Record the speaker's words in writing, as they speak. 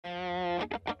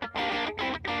Welcome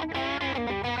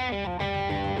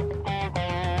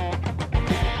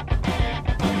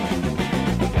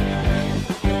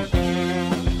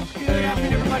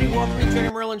to the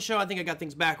TraderMerlin show. I think I got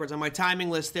things backwards on my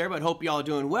timing list there, but hope you all are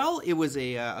doing well. It was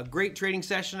a great trading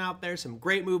session out there. Some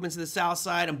great movements to the south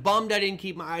side. I'm bummed I didn't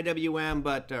keep my IWM,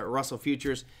 but Russell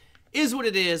Futures is what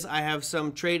it is. I have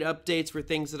some trade updates for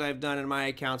things that I've done in my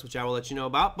accounts, which I will let you know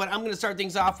about. But I'm going to start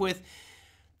things off with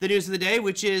the news of the day,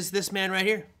 which is this man right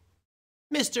here.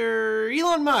 Mr.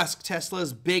 Elon Musk,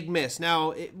 Tesla's big miss.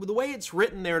 Now, the way it's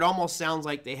written there, it almost sounds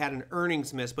like they had an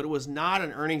earnings miss, but it was not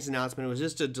an earnings announcement. It was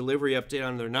just a delivery update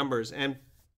on their numbers. And,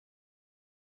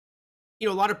 you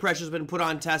know, a lot of pressure has been put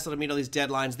on Tesla to meet all these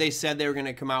deadlines. They said they were going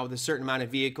to come out with a certain amount of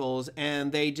vehicles,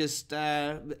 and they just,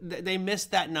 they missed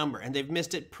that number, and they've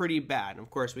missed it pretty bad. And of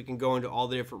course, we can go into all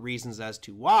the different reasons as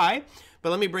to why. But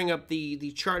let me bring up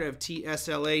the chart of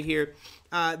TSLA here.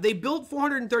 They built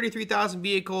 433,000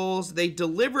 vehicles. They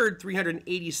delivered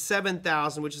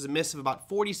 387,000, which is a miss of about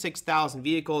 46,000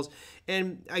 vehicles.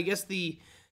 And I guess the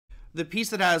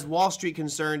piece that has Wall Street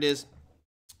concerned is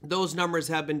those numbers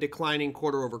have been declining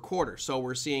quarter over quarter. So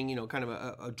we're seeing, you know, kind of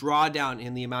a drawdown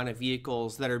in the amount of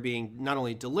vehicles that are being not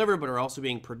only delivered, but are also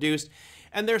being produced.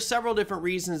 And there's several different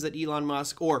reasons that Elon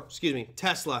Musk, or excuse me,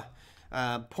 Tesla,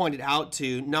 pointed out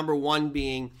to. Number one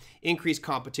being increased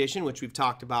competition, which we've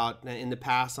talked about in the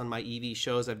past on my EV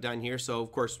shows I've done here. So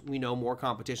of course we know more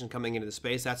competition coming into the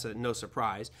space. That's no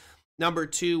surprise. Number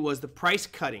two was the price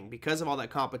cutting. Because of all that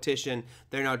competition,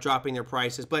 they're now dropping their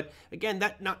prices. But again,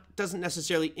 that doesn't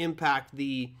necessarily impact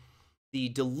the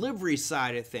delivery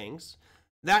side of things.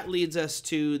 That leads us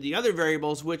to the other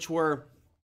variables, which were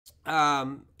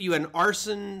you had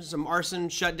some arson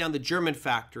shut down the German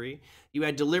factory. You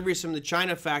had deliveries from the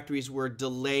China factories were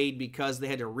delayed because they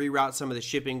had to reroute some of the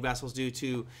shipping vessels due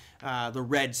to the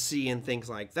Red Sea and things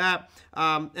like that.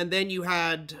 And then you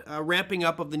had ramping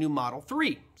up of the new Model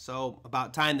 3. So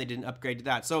about time they didn't upgrade to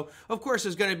that. So of course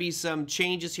there's going to be some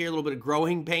changes here, a little bit of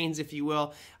growing pains, if you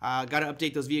will. Got to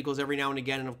update those vehicles every now and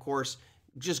again, and of course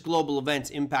just global events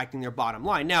impacting their bottom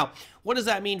line. Now, what does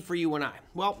that mean for you and I?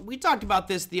 Well, we talked about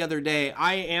this the other day.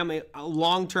 I am a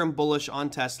long-term bullish on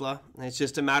Tesla. It's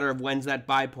just a matter of when's that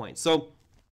buy point. So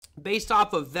based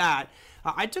off of that,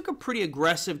 I took a pretty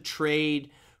aggressive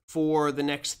trade for the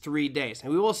next 3 days.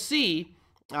 And we will see,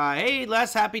 hey,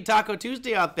 Les, happy Taco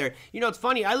Tuesday out there. You know, it's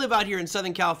funny, I live out here in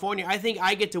Southern California. I think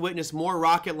I get to witness more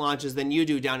rocket launches than you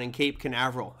do down in Cape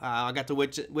Canaveral. I got to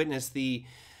witness the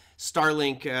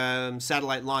Starlink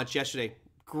satellite launch yesterday.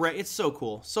 Great. It's so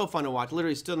cool. So fun to watch.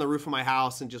 Literally stood on the roof of my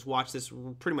house and just watched this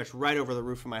pretty much right over the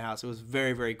roof of my house. It was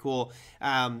very, very cool.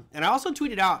 And I also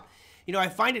tweeted out, you know, I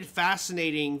find it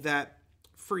fascinating that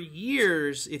for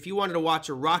years, if you wanted to watch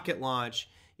a rocket launch,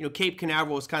 you know, Cape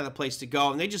Canaveral was kind of the place to go.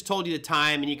 And they just told you the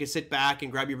time and you could sit back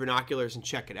and grab your binoculars and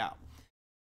check it out.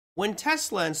 When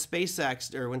Tesla and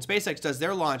SpaceX, or when SpaceX does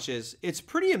their launches, it's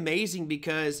pretty amazing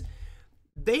because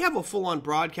they have a full-on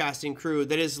broadcasting crew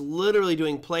that is literally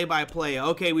doing play-by-play.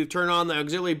 Okay, we've turned on the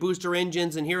auxiliary booster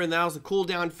engines, and here and now's the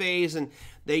cool-down phase, and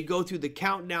they go through the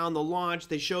countdown, the launch.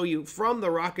 They show you from the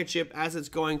rocket ship as it's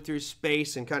going through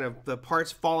space and kind of the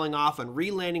parts falling off and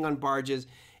re-landing on barges.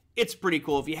 It's pretty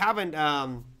cool. If you haven't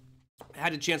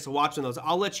had a chance to watch one of those,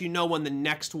 I'll let you know when the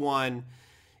next one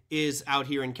is out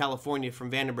here in California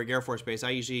from Vandenberg Air Force Base.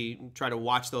 I usually try to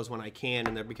watch those when I can,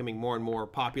 and they're becoming more and more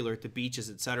popular at the beaches,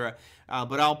 etc.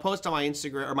 But I'll post on my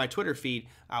Instagram or my Twitter feed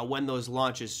when those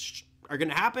launches are going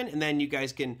to happen, and then you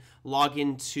guys can log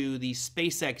into the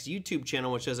SpaceX YouTube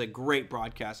channel, which has a great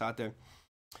broadcast out there. Do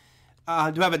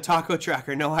I have a taco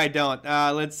tracker? No, I don't.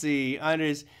 Let's see.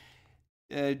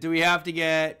 Do we have to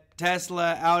get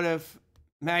Tesla out of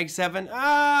Mag 7?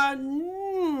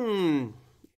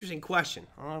 Interesting question.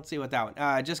 Let's see what that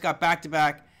one. Just got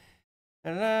back-to-back.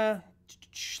 Les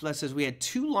says we had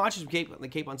 2 launches from the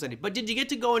Cape on Sunday. But did you get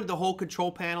to go into the whole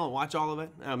control panel and watch all of it?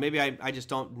 Maybe I just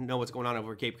don't know what's going on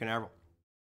over Cape Canaveral.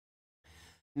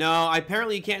 No,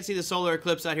 apparently you can't see the solar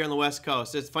eclipse out here on the West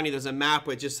Coast. It's funny, there's a map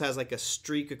which just has like a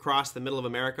streak across the middle of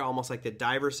America, almost like the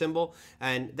diver symbol.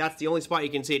 And that's the only spot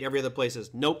you can see it. Every other place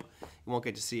is nope, you won't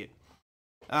get to see it.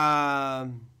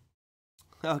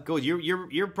 Oh, good.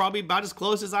 You're probably about as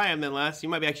close as I am then, Les. You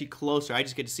might be actually closer. I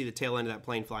just get to see the tail end of that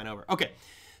plane flying over. Okay,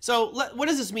 so what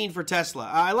does this mean for Tesla?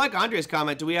 I like Andre's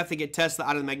comment. Do we have to get Tesla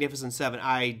out of the Magnificent Seven?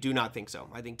 I do not think so.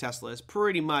 I think Tesla is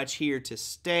pretty much here to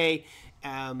stay.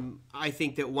 I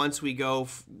think that once we go,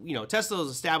 you know, Tesla has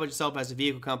established itself as a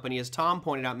vehicle company, as Tom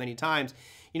pointed out many times.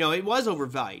 You know, it was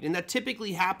overvalued, and that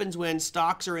typically happens when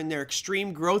stocks are in their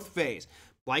extreme growth phase.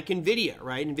 Like NVIDIA,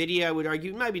 right? NVIDIA, I would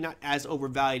argue, maybe not as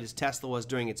overvalued as Tesla was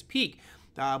during its peak.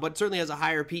 but certainly has a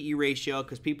higher PE ratio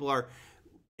because people are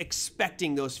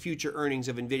expecting those future earnings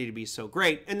of NVIDIA to be so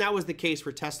great. And that was the case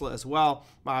for Tesla as well.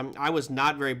 I was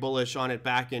not very bullish on it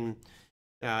back in,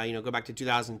 go back to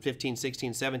 2015,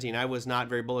 16, 17. I was not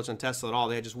very bullish on Tesla at all.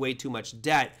 They had just way too much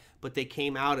debt, but they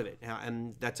came out of it.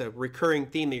 And that's a recurring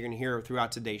theme that you're going to hear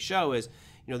throughout today's show is,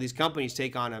 these companies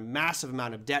take on a massive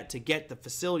amount of debt to get the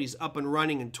facilities up and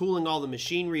running and tooling all the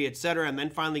machinery, et cetera, and then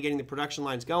finally getting the production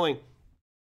lines going.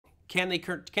 Can they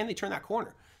turn that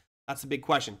corner? That's the big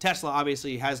question. Tesla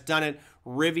obviously has done it.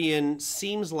 Rivian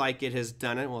seems like it has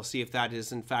done it. We'll see if that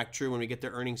is in fact true when we get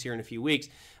their earnings here in a few weeks.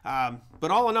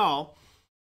 But all in all,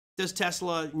 does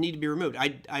Tesla need to be removed?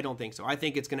 I don't think so. I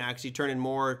think it's going to actually turn in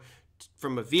more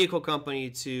from a vehicle company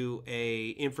to a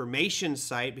information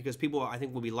site because people, I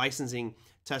think, will be licensing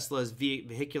Tesla's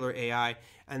vehicular AI,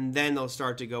 and then they'll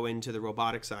start to go into the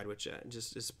robotic side, which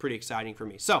just is pretty exciting for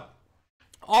me. So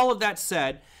all of that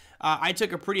said, I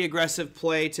took a pretty aggressive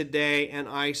play today, and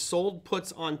I sold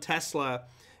puts on Tesla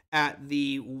at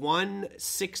the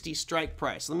 160 strike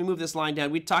price. Let me move this line down.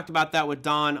 We talked about that with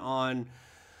Don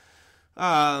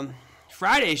on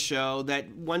Friday's show,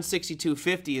 that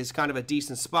 162.50 is kind of a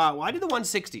decent spot. Well, I did the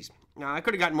 160s. Now, I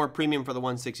could have gotten more premium for the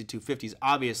 162.50s,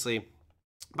 obviously,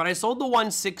 but I sold the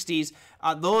 160s.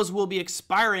 Those will be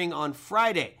expiring on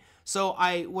Friday. So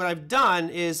what I've done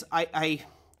is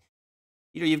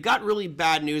you've got really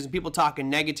bad news and people talking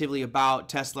negatively about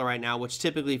Tesla right now, which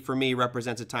typically for me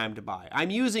represents a time to buy. I'm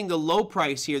using the low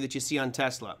price here that you see on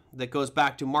Tesla that goes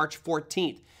back to March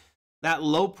 14th. That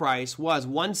low price was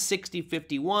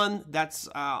 160.51. That's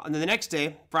and then the next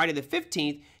day, Friday the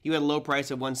 15th, you had a low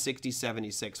price of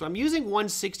 160.76. So I'm using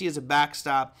 160 as a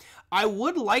backstop. I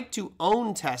would like to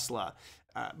own Tesla,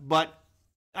 but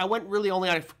I went really only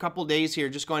out a couple days here,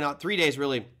 just going out 3 days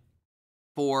really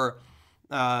for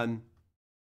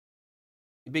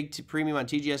big premium on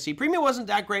TGSC. Premium wasn't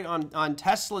that great on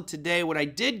Tesla today. What I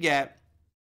did get,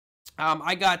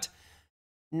 I got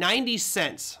 90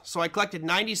 cents. So I collected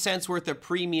 90 cents worth of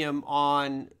premium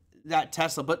on that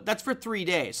Tesla, but that's for 3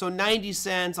 days. So 90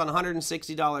 cents on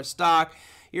 $160 stock,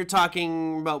 you're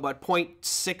talking about what,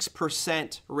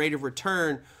 0.6% rate of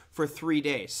return for 3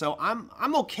 days. So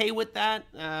I'm okay with that.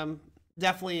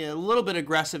 Definitely a little bit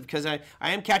aggressive because I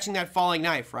am catching that falling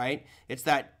knife, right? It's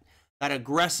that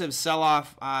aggressive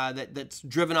sell-off that's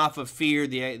driven off of fear,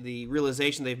 the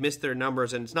realization they've missed their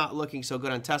numbers, and it's not looking so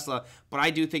good on Tesla. But I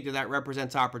do think that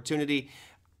represents opportunity.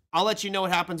 I'll let you know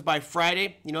what happens by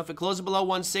Friday. If it closes below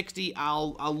 160,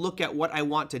 I'll look at what I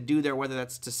want to do there, whether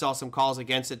that's to sell some calls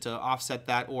against it to offset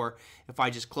that, or if I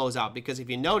just close out. Because if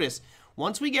you notice,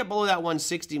 once we get below that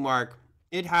 160 mark,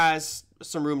 it has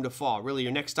some room to fall. Really,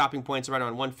 your next stopping point's right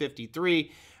around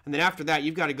 153, and then after that,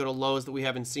 you've got to go to lows that we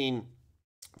haven't seen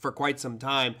for quite some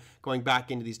time, going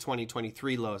back into these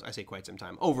 2023 lows. I say quite some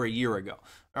time, over a year ago.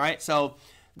 All right, so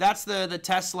that's the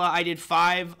Tesla. I did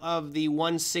 5 of the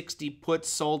 160 puts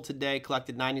sold today,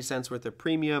 collected 90 cents worth of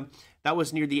premium. That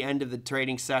was near the end of the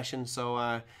trading session, so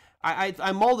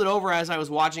I mulled it over as I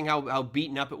was watching how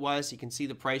beaten up it was. You can see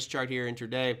the price chart here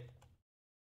intraday.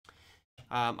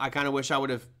 I kind of wish I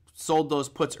would have sold those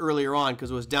puts earlier on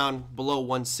because it was down below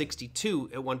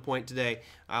 162 at one point today.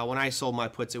 When I sold my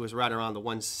puts, it was right around the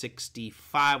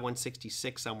 165,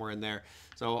 166, somewhere in there.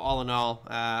 So all in all,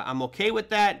 I'm okay with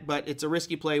that, but it's a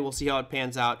risky play. We'll see how it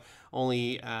pans out.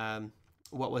 Only,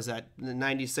 what was that?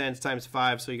 90 cents times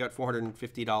 5, so you got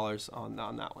 $450 on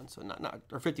that one. So not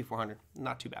or $5,400,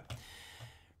 not too bad.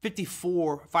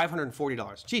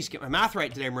 $540. Geez, get my math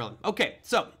right today, Merlin. Okay,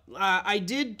 so I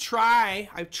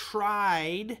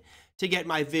tried to get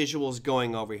my visuals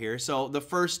going over here. So the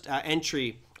first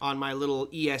entry on my little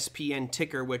ESPN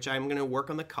ticker, which I'm going to work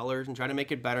on the colors and try to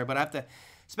make it better, but I have to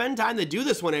spend time to do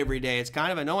this one every day. It's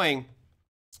kind of annoying.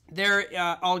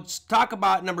 I'll talk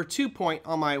about number 2 point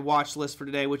on my watch list for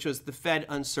today, which was the Fed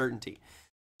uncertainty.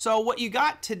 So what you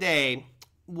got today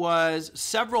was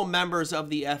several members of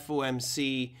the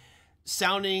FOMC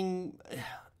sounding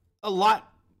a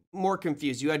lot more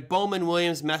confused. You had Bowman,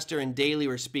 Williams, Mester, and Daly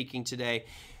were speaking today.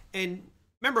 And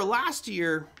remember, last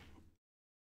year,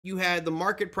 you had the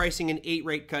market pricing in 8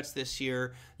 rate cuts this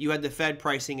year. You had the Fed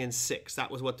pricing in 6.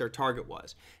 That was what their target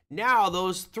was. Now,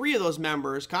 those 3 of those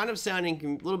members kind of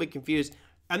sounding a little bit confused,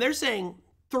 and they're saying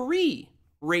 3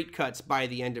 rate cuts by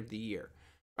the end of the year.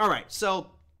 All right,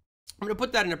 so I'm going to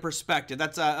put that into perspective.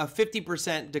 That's a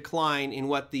 50% decline in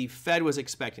what the Fed was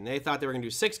expecting. They thought they were going to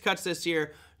do 6 cuts this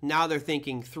year. Now they're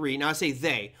thinking 3. Now I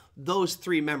say those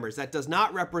 3 members. That does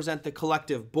not represent the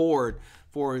collective board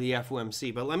for the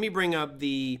FOMC. But let me bring up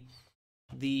the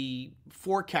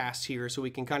forecast here so we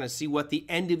can kind of see what the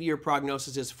end of year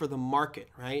prognosis is for the market,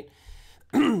 right?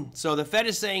 So the Fed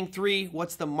is saying 3.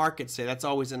 What's the market say? That's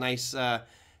always a nice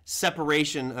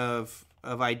separation of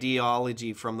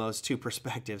ideology from those two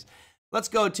perspectives. Let's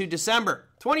go to December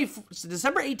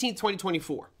 18th,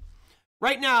 2024.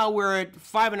 Right now, we're at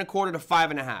 5.25 to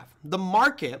 5.5. The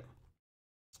market,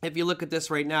 if you look at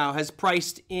this right now, has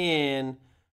priced in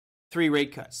 3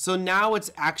 rate cuts. So now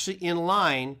it's actually in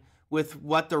line with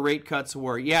what the rate cuts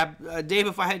were. Yeah, Dave,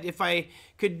 if I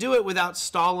could do it without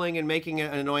stalling and making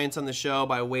an annoyance on the show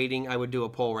by waiting, I would do a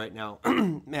poll right now.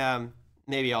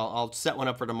 Maybe I'll set one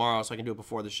up for tomorrow so I can do it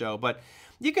before the show. But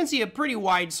you can see a pretty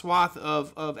wide swath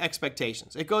of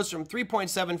expectations. It goes from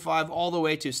 3.75 all the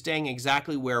way to staying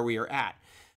exactly where we are at.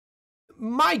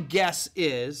 My guess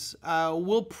is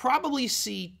we'll probably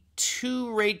see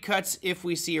 2 rate cuts if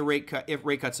we see a rate cut, if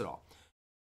rate cuts at all.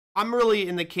 I'm really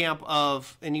in the camp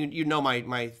of, and you know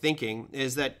my thinking,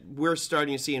 is that we're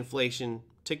starting to see inflation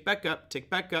tick back up, tick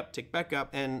back up, tick back up.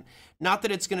 And not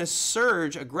that it's going to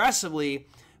surge aggressively,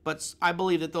 but I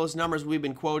believe that those numbers we've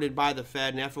been quoted by the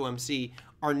Fed and FOMC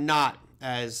are not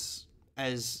as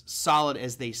solid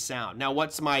as they sound. Now,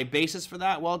 what's my basis for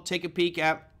that? Well, take a peek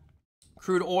at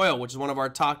crude oil, which is one of our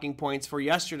talking points for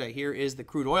yesterday. Here is the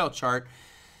crude oil chart.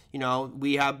 You know,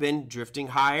 we have been drifting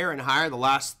higher and higher. The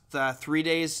last 3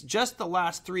 days, just the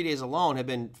last 3 days alone, have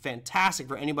been fantastic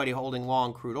for anybody holding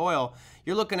long crude oil.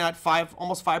 You're looking at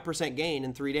almost 5% gain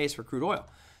in 3 days for crude oil.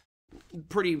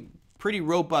 Pretty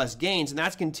robust gains, and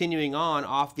that's continuing on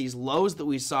off these lows that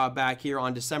we saw back here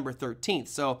on December 13th.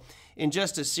 So in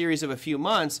just a series of a few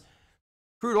months,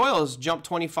 crude oil has jumped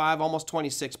 25, almost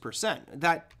 26%.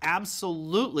 That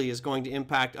absolutely is going to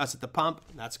impact us at the pump.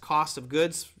 That's cost of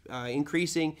goods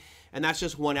increasing, and that's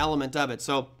just one element of it.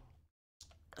 So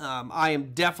I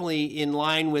am definitely in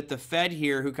line with the Fed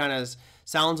here, who kind of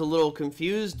sounds a little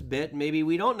confused a bit. Maybe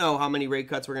we don't know how many rate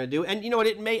cuts we're going to do. And you know what?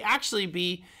 It may actually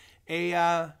be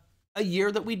a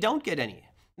year that we don't get any.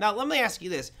 Now, let me ask you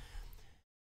this,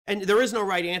 and there is no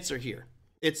right answer here.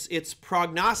 It's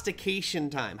prognostication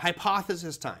time,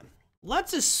 hypothesis time.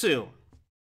 Let's assume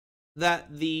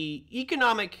that the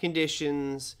economic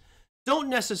conditions don't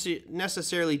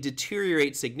necessarily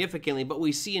deteriorate significantly, but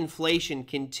we see inflation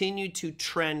continue to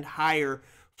trend higher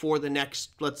for the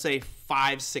next, let's say,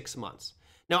 5-6 months.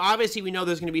 Now, obviously, we know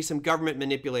there's going to be some government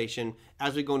manipulation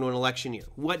as we go into an election year.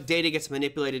 What data gets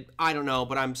manipulated, I don't know,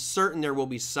 but I'm certain there will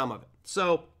be some of it.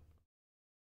 So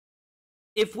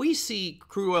if we see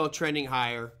crude oil trending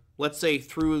higher, let's say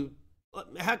through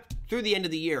the end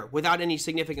of the year without any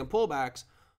significant pullbacks,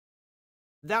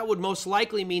 that would most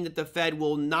likely mean that the Fed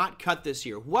will not cut this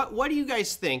year. What do you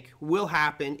guys think will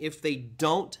happen if they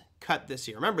don't cut this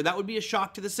year? Remember, that would be a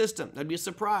shock to the system. That'd be a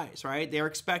surprise, right? They're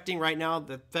expecting right now,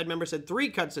 the Fed member said 3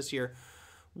 cuts this year.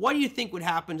 What do you think would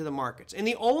happen to the markets? And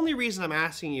the only reason I'm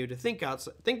asking you to think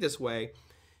this way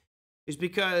is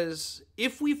because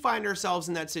if we find ourselves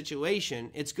in that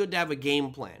situation, it's good to have a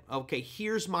game plan. Okay,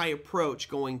 here's my approach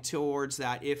going towards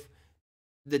that if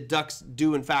the ducks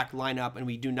do in fact line up and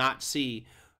we do not see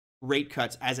rate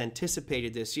cuts as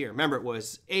anticipated this year. Remember, it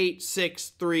was 8, 6,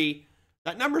 3.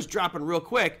 That number's dropping real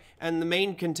quick, and the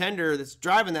main contender that's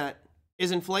driving that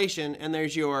is inflation, and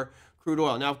there's your crude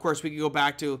oil. Now, of course, we could go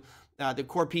back to the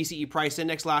core PCE price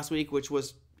index last week, which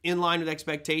was in line with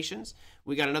expectations.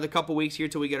 We got another couple weeks here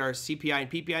till we get our CPI and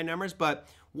PPI numbers, but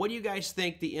what do you guys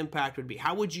think the impact would be?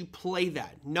 How would you play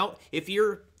that? No, if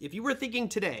you were thinking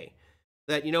today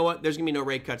that, you know what, there's going to be no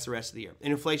rate cuts the rest of the year,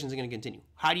 and inflation's going to continue,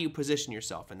 how do you position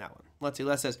yourself in that one? Let's see,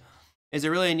 Les says, is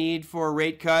there really a need for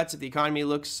rate cuts if the economy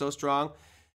looks so strong?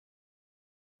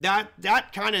 That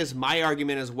kind of is my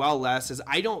argument as well, Les, is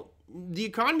the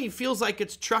economy feels like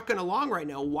it's trucking along right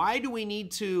now. Why do we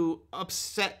need to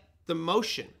upset the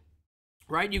motion,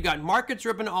 right? You've got markets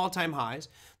ripping to all-time highs.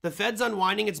 The Fed's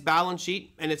unwinding its balance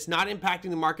sheet, and it's not impacting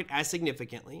the market as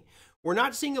significantly. We're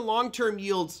not seeing the long-term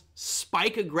yields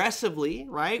spike aggressively,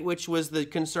 right, which was the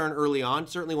concern early on,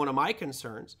 certainly one of my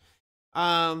concerns.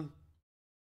 I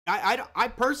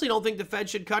personally don't think the Fed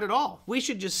should cut at all. We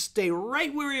should just stay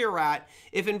right where we are at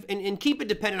and keep it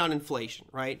dependent on inflation,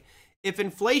 right? If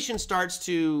inflation starts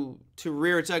to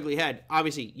rear its ugly head,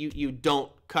 obviously you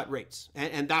don't cut rates.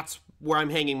 And that's where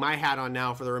I'm hanging my hat on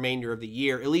now for the remainder of the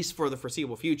year, at least for the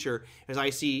foreseeable future, as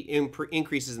I see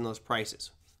increases in those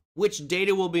prices. Which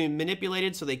data will be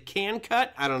manipulated so they can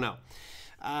cut? I don't know.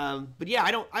 But yeah,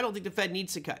 I don't think the Fed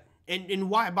needs to cut. And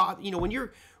why bother? You know, when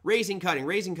you're raising, cutting,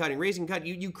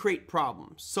 you create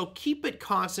problems. So keep it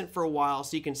constant for a while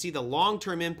so you can see the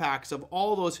long-term impacts of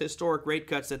all those historic rate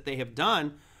cuts that they have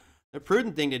done. The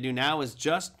prudent thing to do now is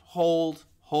just hold.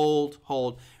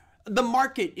 The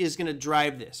market is going to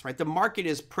drive this, right? The market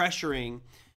is pressuring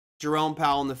Jerome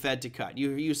Powell and the Fed to cut.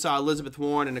 You saw Elizabeth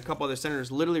Warren and a couple other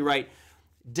senators literally write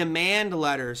demand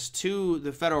letters to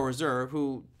the Federal Reserve,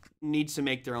 who needs to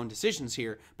make their own decisions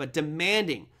here, but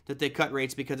demanding that they cut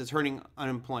rates because it's hurting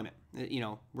unemployment.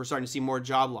 We're starting to see more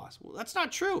job loss. Well, that's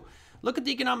not true. Look at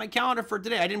the economic calendar for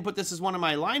today. I didn't put this as one of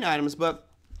my line items, but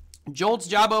JOLTS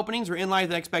job openings were in line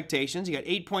with expectations. You got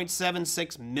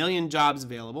 8.76 million jobs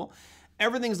available.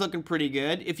 Everything's looking pretty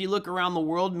good. If you look around the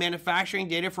world, manufacturing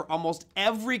data for almost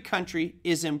every country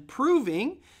is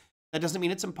improving. That doesn't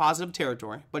mean it's in positive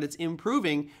territory, but it's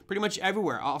improving pretty much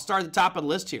everywhere. I'll start at the top of the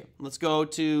list here. Let's go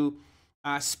to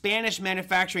Spanish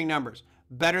manufacturing numbers.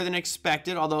 Better than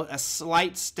expected, although a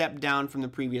slight step down from the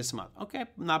previous month. Okay,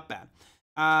 not bad.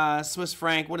 Swiss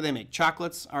franc, what do they make?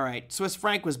 Chocolates? All right. Swiss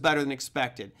franc was better than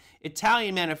expected.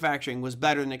 Italian manufacturing was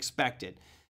better than expected,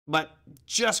 but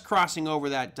just crossing over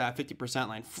that 50%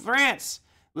 line. France,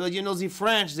 well, the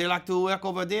French, they like to work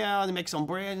over there. They make some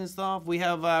bread and stuff. We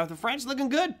have the French looking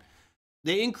good.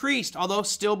 They increased, although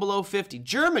still below 50.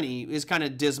 Germany is kind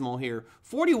of dismal here,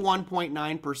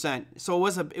 41.9%. So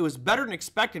it was better than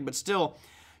expected, but still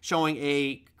showing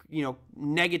a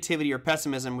negativity or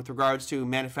pessimism with regards to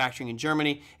manufacturing in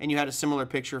Germany. And you had a similar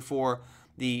picture for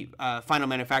the final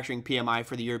manufacturing PMI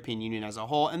for the European Union as a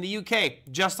whole. And the UK,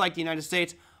 just like the United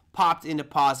States, popped into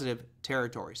positive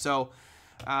territory. So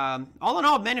all in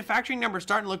all, manufacturing numbers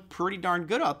starting to look pretty darn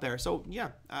good out there. So yeah,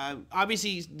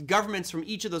 obviously governments from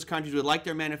each of those countries would like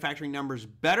their manufacturing numbers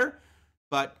better,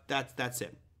 but that's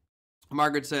it.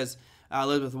 Margaret says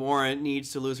Elizabeth Warren needs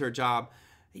to lose her job.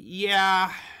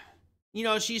 Yeah,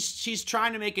 she's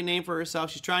trying to make a name for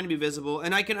herself. She's trying to be visible,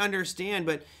 and I can understand,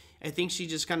 but I think she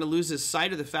just kind of loses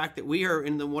sight of the fact that we are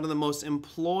in one of the most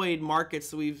employed markets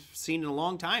that we've seen in a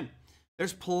long time.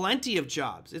 There's plenty of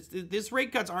jobs. These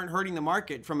rate cuts aren't hurting the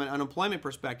market from an unemployment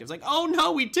perspective. It's like, oh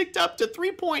no, we ticked up to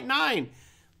 3.9.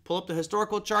 Pull up the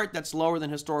historical chart, that's lower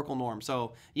than historical norm.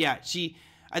 So yeah,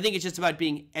 I think it's just about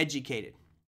being educated.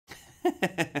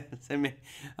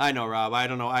 I know, Rob. I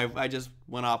don't know. I just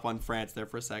went off on France there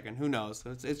for a second. Who knows?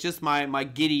 It's just my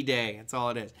giddy day. That's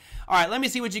all it is. All right, let me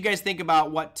see what you guys think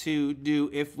about what to do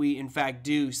if we, in fact,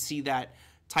 do see that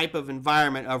type of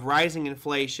environment of rising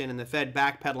inflation and the Fed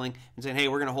backpedaling and saying, hey,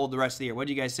 we're going to hold the rest of the year. What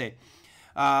do you guys say?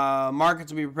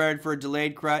 Markets will be prepared for a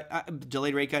delayed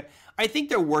rate cut. I think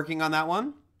they're working on that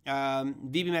one.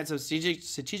 VB says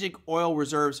strategic oil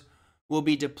reserves will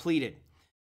be depleted.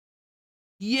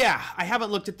 Yeah, I haven't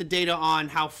looked at the data on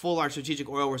how full our strategic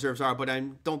oil reserves are, but I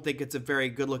don't think it's a very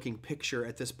good-looking picture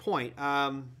at this point.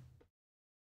 The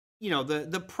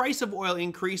price of oil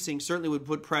increasing certainly would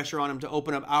put pressure on them to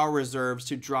open up our reserves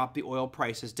to drop the oil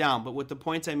prices down. But with the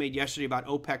points I made yesterday about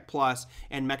OPEC Plus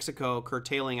and Mexico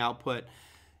curtailing output,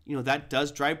 that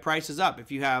does drive prices up.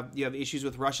 If you have issues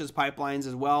with Russia's pipelines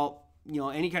as well,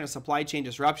 any kind of supply chain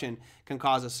disruption can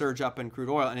cause a surge up in crude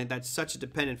oil. And that's such a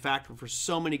dependent factor for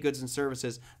so many goods and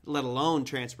services, let alone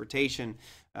transportation.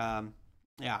 I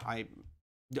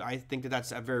think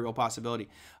that's a very real possibility.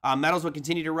 Metals will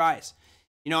continue to rise.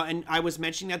 And I was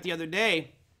mentioning that the other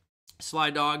day, Sly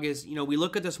Dog, is, we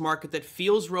look at this market that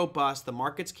feels robust. The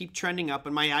markets keep trending up.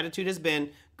 And my attitude has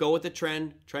been, go with the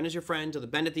trend. Trend is your friend till the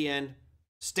bend at the end.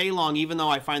 Stay long, even though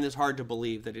I find this hard to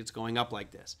believe that it's going up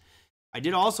like this. I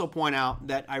did also point out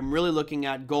that I'm really looking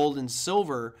at gold and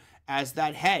silver as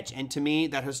that hedge. And to me,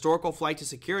 that historical flight to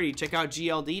security, check out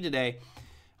GLD today.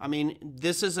 I mean,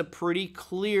 this is a pretty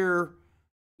clear,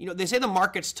 they say the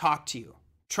markets talk to you.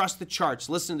 Trust the charts,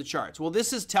 listen to the charts. Well,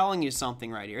 this is telling you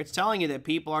something right here. It's telling you that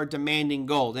people are demanding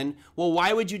gold. And, well,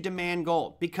 why would you demand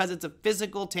gold? Because it's a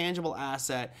physical, tangible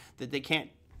asset that they can't,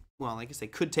 well, I guess they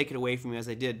could take it away from you as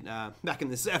they did back in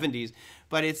the 70s.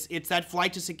 But it's that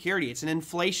flight to security. It's an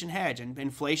inflation hedge. And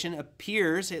inflation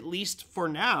appears, at least for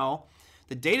now,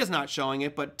 the data's not showing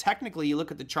it, but technically you look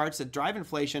at the charts that drive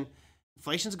inflation,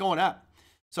 inflation's going up.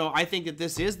 So I think that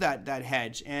this is that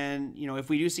hedge, and if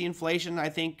we do see inflation, I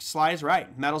think Sly is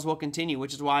right. Metals will continue,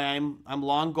 which is why I'm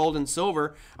long gold and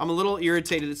silver. I'm a little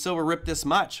irritated that silver ripped this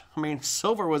much. I mean,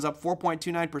 silver was up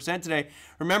 4.29% today.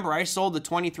 Remember, I sold the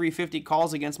 2350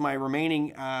 calls against my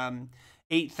remaining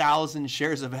 8,000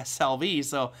 shares of SLV,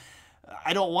 so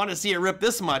I don't want to see it rip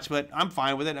this much, but I'm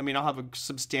fine with it. I mean, I'll have a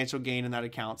substantial gain in that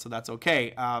account, so that's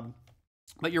okay.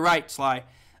 But you're right, Sly.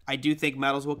 I do think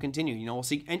metals will continue. We'll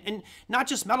see, and not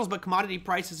just metals, but commodity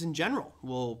prices in general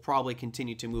will probably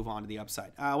continue to move on to the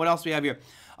upside. What else do we have here?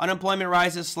 Unemployment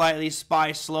rises slightly,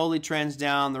 SPY slowly trends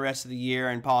down the rest of the year,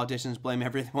 and politicians blame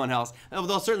everyone else.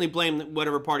 They'll certainly blame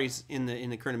whatever parties in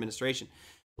the current administration.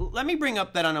 Let me bring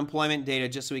up that unemployment data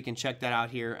just so we can check that out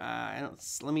here.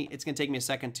 It's going to take me a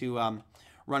second to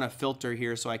run a filter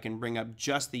here so I can bring up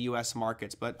just the U.S.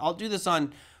 markets. But I'll do this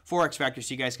on Forex Factor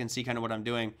so you guys can see kind of what I'm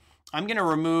doing. I'm going to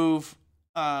remove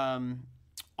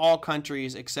all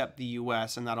countries except the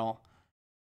U.S., and that'll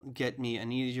get me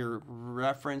an easier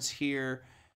reference here.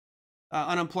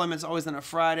 Unemployment's always on a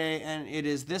Friday, and it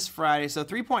is this Friday, so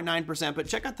 3.9%. But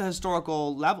check out the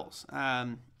historical levels.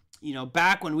 You know,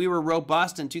 back when we were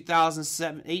robust in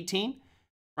 2018,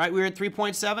 right? We were at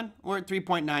 3.7. We're at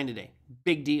 3.9 today.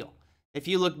 Big deal. If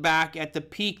you look back at the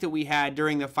peak that we had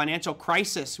during the financial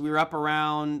crisis, we were up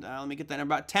around, let me get that,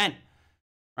 about 10,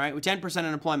 right? With 10%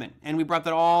 unemployment, and we brought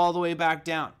that all the way back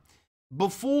down.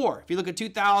 Before, if you look at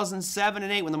 2007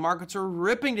 and 8, when the markets were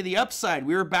ripping to the upside,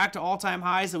 we were back to all-time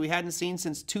highs that we hadn't seen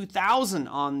since 2000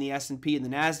 on the S&P and the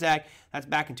NASDAQ. That's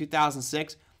back in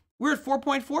 2006. We're at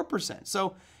 4.4%.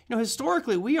 So, you know,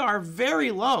 historically, we are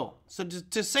very low. So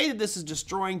to say that this is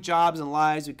destroying jobs and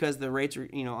lives because the rates are,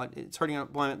 you know, it's hurting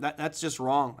unemployment, that's just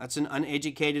wrong. That's an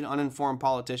uneducated, uninformed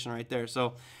politician right there.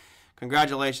 So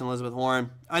congratulations, Elizabeth Warren.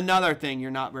 Another thing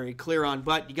you're not very clear on,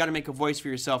 but you got to make a voice for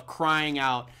yourself, crying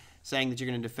out, saying that you're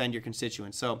going to defend your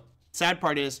constituents. So sad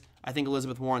part is, I think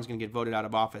Elizabeth Warren's going to get voted out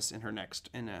of office in her next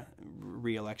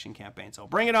re-election campaign. So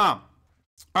bring it on.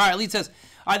 All right, Lee says,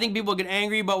 I think people get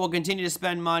angry, but will continue to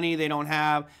spend money they don't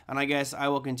have, and I guess I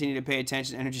will continue to pay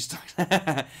attention to energy stocks.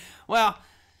 Well,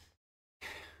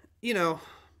 you know,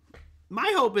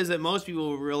 my hope is that most people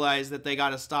will realize that they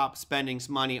got to stop spending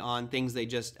money on things they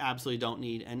just absolutely don't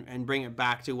need and bring it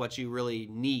back to what you really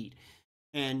need.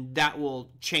 And that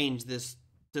will change this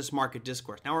market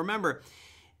discourse. Now, remember,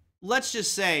 let's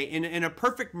just say in a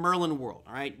perfect Merlin world,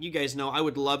 all right, you guys know I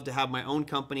would love to have my own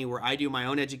company where I do my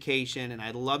own education, and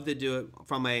I'd love to do it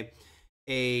from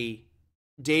a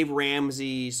Dave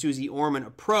Ramsey, Susie Orman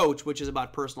approach, which is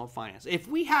about personal finance. If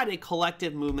we had a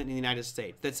collective movement in the United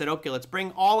States that said, okay, let's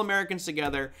bring all Americans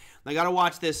together, they got to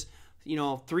watch this, you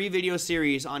know, 3-video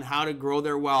series on how to grow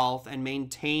their wealth and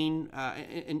maintain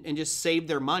and just save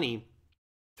their money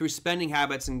through spending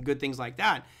habits and good things like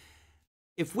that.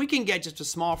 If we can get just a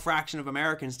small fraction of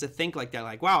Americans to think like that,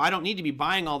 like, wow, I don't need to be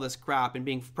buying all this crap and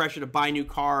being pressured to buy new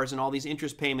cars and all these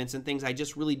interest payments and things I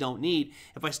just really don't need.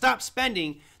 If I stop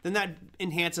spending, then that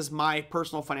enhances my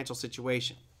personal financial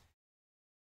situation.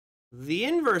 The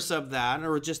inverse of that,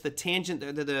 or just the tangent,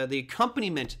 the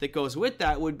accompaniment that goes with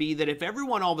that would be that if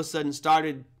everyone all of a sudden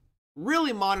started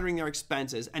really monitoring their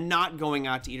expenses and not going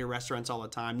out to eat at restaurants all the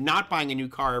time, not buying a new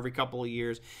car every couple of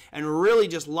years, and really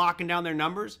just locking down their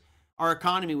numbers, our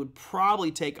economy would probably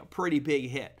take a pretty big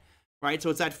hit, right? So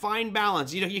it's that fine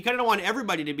balance. You know, you kind of don't want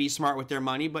everybody to be smart with their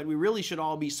money, but we really should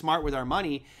all be smart with our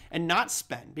money and not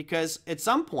spend, because at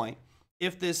some point,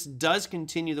 if this does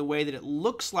continue the way that it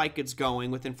looks like it's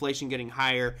going, with inflation getting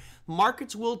higher,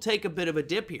 markets will take a bit of a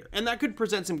dip here, and that could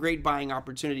present some great buying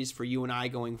opportunities for you and I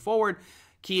going forward.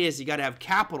 Key is you got to have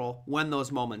capital when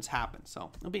those moments happen.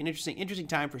 So it'll be an interesting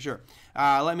time for sure.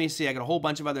 Let me see. I got a whole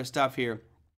bunch of other stuff here.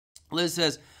 Liz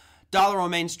says, dollar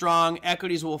remains strong,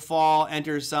 equities will fall,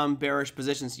 enter some bearish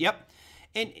positions. Yep.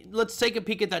 And let's take a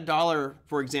peek at that dollar,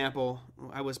 for example.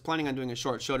 I was planning on doing a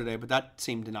short show today, but that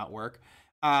seemed to not work.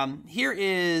 Here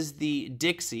is the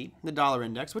Dixie, the dollar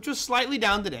index, which was slightly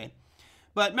down today.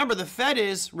 But remember, the Fed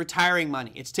is retiring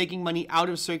money. It's taking money out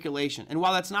of circulation. And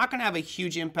while that's not going to have a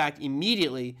huge impact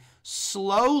immediately,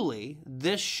 slowly,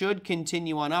 this should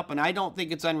continue on up. And I don't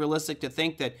think it's unrealistic to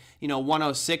think that, you know,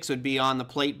 106 would be on the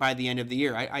plate by the end of the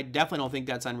year. I definitely don't think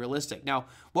that's unrealistic. Now,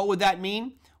 what would that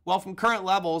mean? Well, from current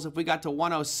levels, if we got to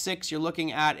 106, you're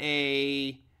looking at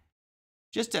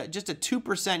just a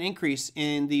 2% increase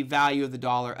in the value of the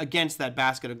dollar against that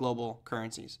basket of global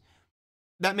currencies.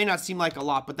 That may not seem like a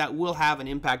lot, but that will have an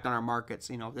impact on our markets.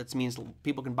 You know, that means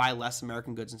people can buy less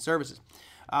American goods and services.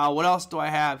 What else do I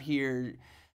have here?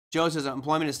 Joe says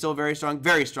employment is still very strong.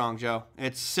 Very strong, Joe.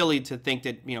 It's silly to think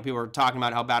that, you know, people are talking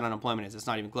about how bad unemployment is. It's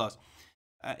not even close.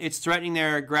 It's threatening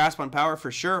their grasp on power for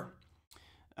sure.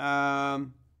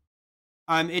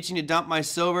 I'm itching to dump my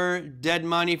silver, dead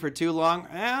money for too long.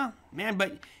 Yeah, man,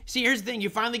 but see, here's the thing. You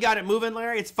finally got it moving,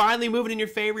 Larry. It's finally moving in your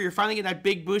favor. You're finally getting that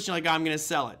big boost. You're like, oh, I'm going to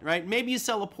sell it, right? Maybe you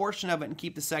sell a portion of it and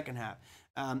keep the second half.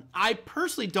 I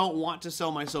personally don't want to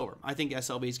sell my silver. I think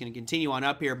SLB is going to continue on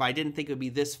up here, but I didn't think it would be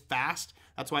this fast.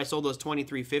 That's why I sold those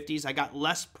 2350s. I got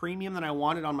less premium than I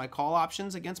wanted on my call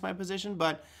options against my position,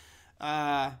 but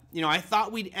you know, I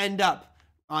thought we'd end up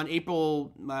on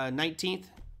April 19th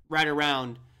right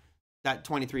around that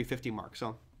 2350 mark.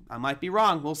 So I might be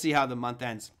wrong. We'll see how the month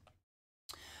ends.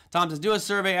 Tom says, do a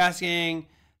survey asking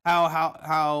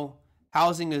how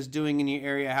housing is doing in your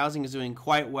area. Housing is doing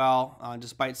quite well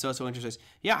despite social interest rates.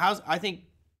 Yeah, I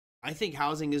think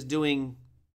housing is doing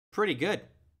pretty good.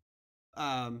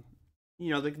 You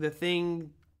know, the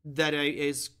thing that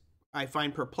I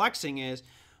find perplexing is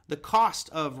the cost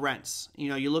of rents. You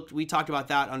know, we talked about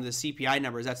that under the CPI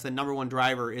numbers. That's the number one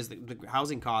driver, is the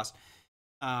housing cost.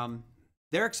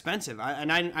 They're expensive.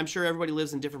 I'm sure everybody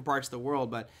lives in different parts of the world,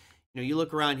 but you know, you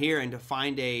look around here and to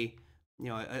find a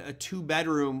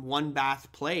 2-bedroom,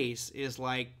 1-bath place is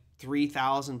like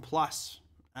 $3,000 plus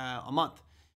a month,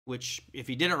 which if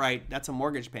you did it right, that's a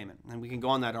mortgage payment. And we can go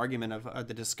on that argument of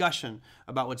the discussion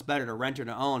about what's better, to rent or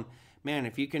to own. Man,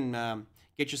 if you can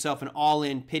get yourself an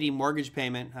all-in pity mortgage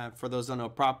payment, for those who don't know,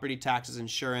 property taxes,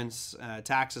 insurance,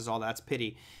 taxes, all that's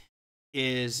pity,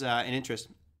 is an interest.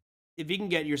 If you can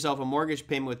get yourself a mortgage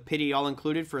payment with pity all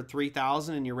included for $3,000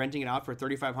 and you're renting it out for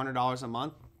 $3,500 a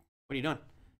month, what are you doing?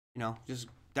 You know, just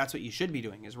that's what you should be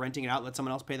doing, is renting it out, let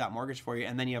someone else pay that mortgage for you,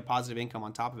 and then you have positive income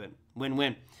on top of it.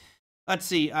 Win-win. Let's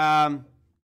see.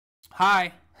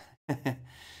 Hi.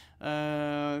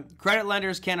 Credit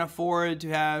lenders can't afford to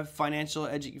have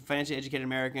financially educated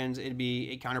Americans. It'd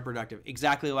be counterproductive.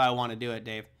 Exactly why I want to do it,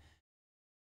 Dave.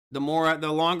 The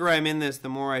longer I'm in this, the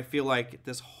more I feel like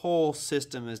this whole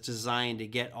system is designed to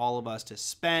get all of us to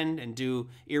spend and do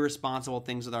irresponsible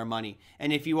things with our money.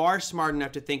 And if you are smart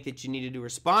enough to think that you need to do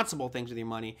responsible things with your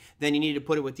money, then you need to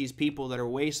put it with these people that are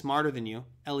way smarter than you.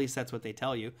 At least that's what they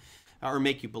tell you, or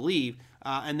make you believe,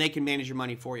 and they can manage your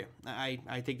money for you.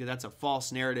 I think that that's a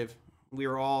false narrative. We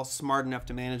are all smart enough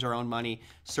to manage our own money,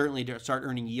 certainly to start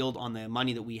earning yield on the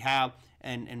money that we have,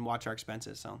 and watch our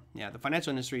expenses. So yeah, the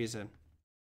financial industry is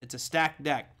it's a stacked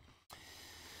deck.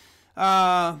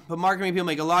 But marketing people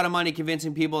make a lot of money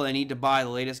convincing people they need to buy the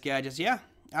latest gadgets. Yeah,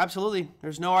 absolutely.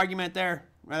 There's no argument there.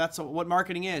 That's what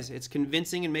marketing is. It's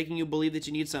convincing and making you believe that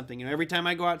you need something. You know, every time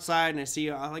I go outside and I see,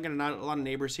 I got a lot of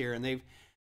neighbors here, and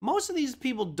most of these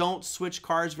people don't switch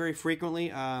cars very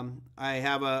frequently. I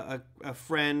have a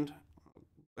friend,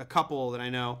 a couple that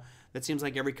I know, that seems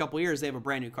like every couple years they have a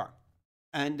brand new car,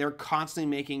 and they're constantly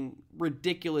making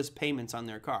ridiculous payments on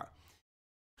their car.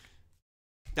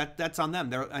 That's on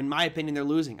them. In my opinion, they're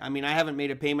losing. I mean, I haven't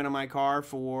made a payment on my car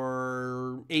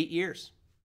for 8 years,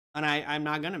 and I'm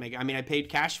not going to make it. I mean, I paid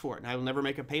cash for it, and I will never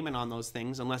make a payment on those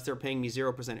things unless they're paying me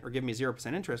 0% or giving me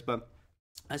 0% interest, but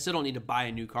I still don't need to buy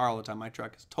a new car all the time. My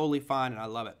truck is totally fine, and I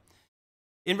love it.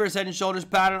 Inverse head and shoulders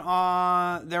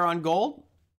pattern there on gold.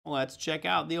 Let's check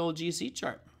out the old GC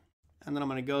chart. And then I'm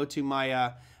going to go to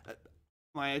my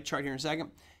my chart here in a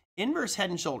second. Inverse head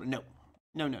and shoulder. No.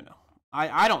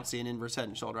 I don't see an inverse head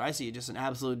and shoulder. I see just an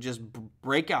absolute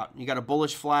breakout. You got a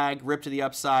bullish flag, rip to the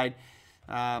upside.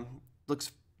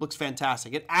 Looks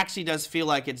fantastic. It actually does feel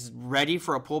like it's ready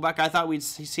for a pullback. I thought we'd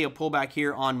see a pullback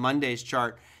here on Monday's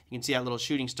chart. You can see that little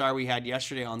shooting star we had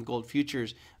yesterday on gold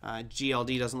futures.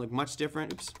 GLD doesn't look much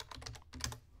different. Oops.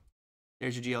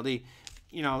 There's your GLD.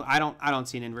 You know, I don't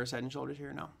see an inverse head and shoulders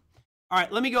here, no. All right,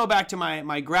 let me go back to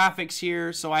my graphics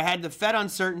here. So I had the Fed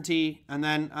uncertainty, and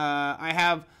then I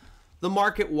have the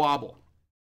market wobble.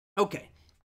 Okay,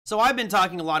 so I've been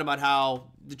talking a lot about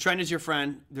how the trend is your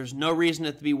friend. There's no reason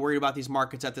to be worried about these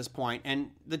markets at this point,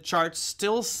 and the charts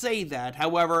still say that.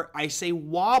 However, I say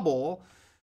wobble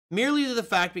merely to the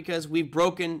fact because we've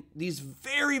broken these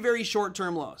very, very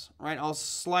short-term lows, right? I'll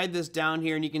slide this down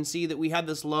here, and you can see that we had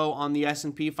this low on the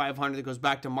S&P 500 that goes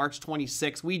back to March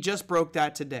 26. We just broke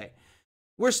that today.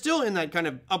 We're still in that kind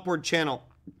of upward channel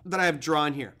that I have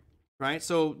drawn here, right?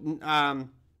 So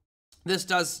this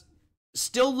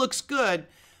still looks good,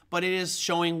 but it is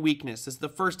showing weakness. This is the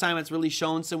first time it's really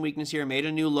shown some weakness here. It made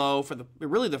a new low for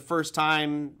really the first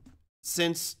time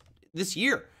since this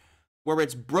year, where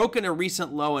it's broken a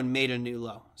recent low and made a new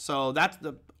low. So that's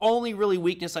the only really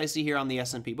weakness I see here on the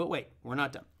S&P. But wait, we're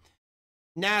not done.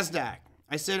 NASDAQ.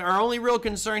 I said our only real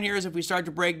concern here is if we start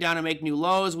to break down and make new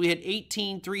lows. We hit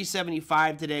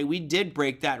 18,375 today. We did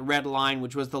break that red line,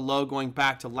 which was the low going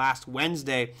back to last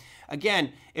Wednesday.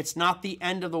 Again, it's not the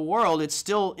end of the world. It's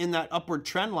still in that upward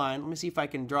trend line. Let me see if I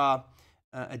can draw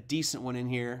a decent one in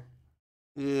here.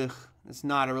 Ugh, it's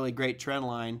not a really great trend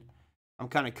line. I'm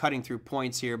kind of cutting through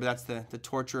points here, but that's the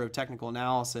torture of technical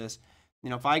analysis. You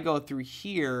know, if I go through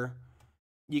here,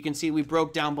 you can see we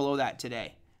broke down below that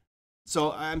today.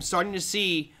 So I'm starting to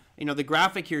see, you know, the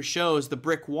graphic here shows the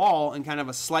brick wall and kind of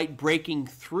a slight breaking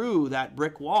through that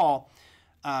brick wall.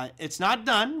 It's not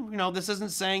done. You know, this isn't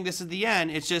saying this is the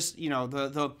end. It's just, you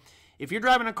know, if you're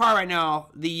driving a car right now,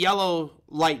 the yellow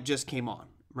light just came on,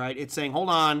 right? It's saying, hold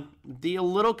on, be a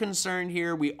little concerned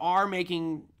here. We are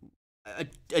making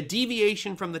a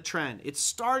deviation from the trend. It's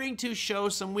starting to show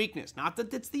some weakness. Not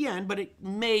that it's the end, but it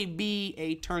may be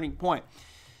a turning point.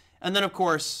 And then, of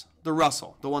course, the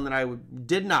Russell, the one that I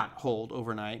did not hold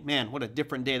overnight. Man, what a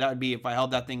different day that would be if I held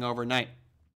that thing overnight.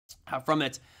 from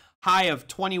its high of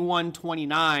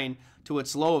 21.29 to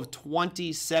its low of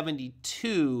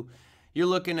 20.72. You're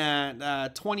looking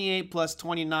at 28 plus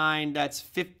 29. That's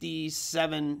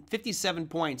 57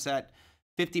 points at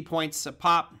 50 points a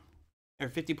pop, or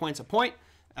 50 points a point.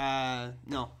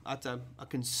 No, that's a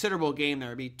considerable game there.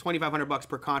 It'd be $2,500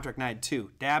 per contract, and I had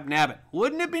 2. Dab nabbit.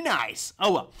 Wouldn't it be nice?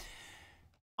 Oh well.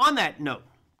 On that note,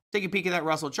 take a peek at that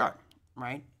Russell chart,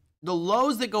 right? The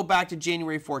lows that go back to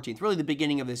January 14th, really the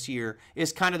beginning of this year,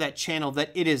 is kind of that channel that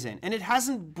it is in. And it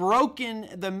hasn't broken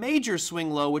the major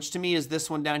swing low, which to me is this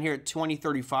one down here at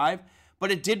 20.35, but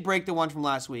it did break the one from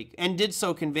last week and did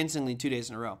so convincingly 2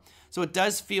 days in a row. So it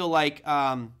does feel like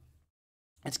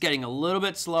it's getting a little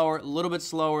bit slower, a little bit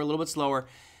slower, a little bit slower.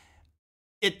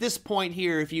 At this point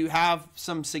here, if you have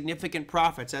some significant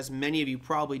profits, as many of you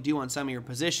probably do on some of your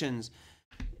positions,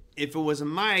 if it was in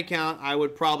my account, I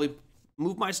would probably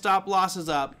move my stop losses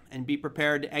up and be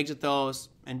prepared to exit those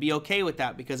and be okay with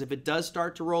that, because if it does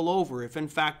start to roll over, if in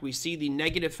fact we see the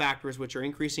negative factors, which are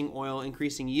increasing oil,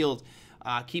 increasing yield,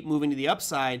 keep moving to the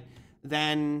upside,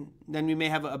 then we may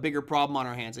have a bigger problem on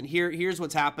our hands. And here's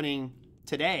what's happening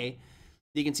today.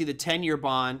 You can see the 10-year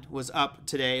bond was up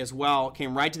today as well,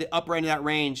 came right to the upper end of that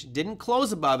range, didn't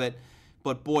close above it,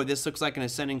 but boy, this looks like an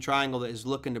ascending triangle that is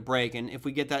looking to break. And if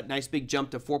we get that nice big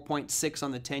jump to 4.6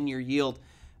 on the 10-year yield,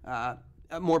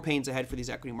 more pains ahead for these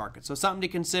equity markets. So something to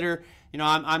consider. You know,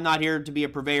 I'm not here to be a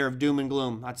purveyor of doom and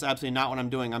gloom. That's absolutely not what I'm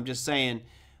doing. I'm just saying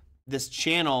this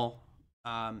channel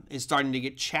is starting to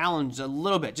get challenged a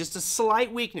little bit, just a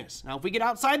slight weakness. Now, if we get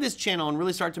outside this channel and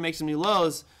really start to make some new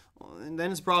lows,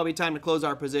 then it's probably time to close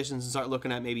our positions and start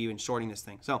looking at maybe even shorting this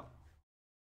thing. So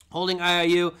holding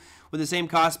IIU with the same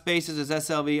cost basis as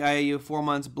SLV, IIU 4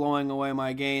 months, blowing away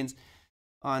my gains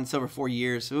on silver 4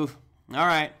 years. Oof. All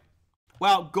right.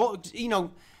 Well, gold, you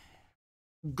know,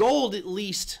 gold at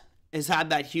least has had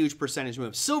that huge percentage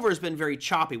move. Silver has been very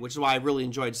choppy, which is why I really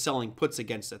enjoyed selling puts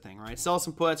against the thing, right? Sell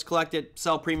some puts, collect it,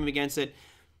 sell premium against it.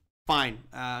 Fine.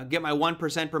 Get my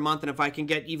 1% per month, and if I can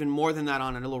get even more than that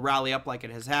on a little rally up like it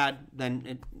has had, then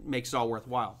it makes it all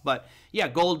worthwhile. But yeah,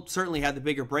 gold certainly had the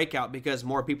bigger breakout because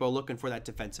more people are looking for that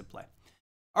defensive play.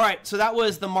 All right, so that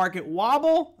was the market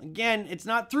wobble. Again, it's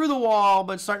not through the wall,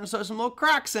 but it's starting to show some little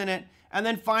cracks in it. And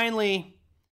then finally,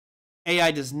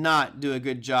 AI does not do a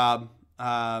good job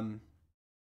of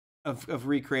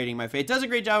recreating my face. It does a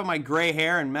great job of my gray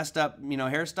hair and messed up, you know,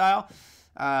 hairstyle.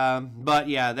 But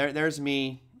yeah, there's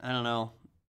me. I don't know.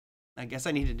 I guess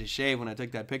I needed to shave when I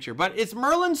took that picture. But it's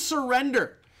Merlin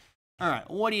surrender. All right,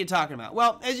 what are you talking about?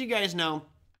 Well, as you guys know,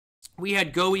 we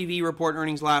had GoEV report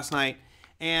earnings last night,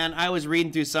 and I was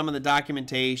reading through some of the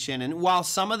documentation. And while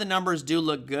some of the numbers do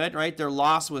look good, right, their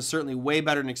loss was certainly way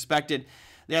better than expected.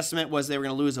 The estimate was they were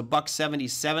going to lose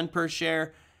 $1.77 per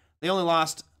share. They only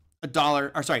lost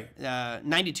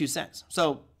 $0.92.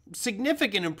 So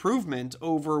significant improvement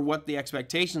over what the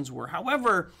expectations were.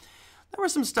 However, there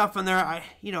was some stuff in there.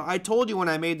 I told you when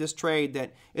I made this trade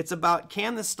that it's about,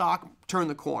 can the stock turn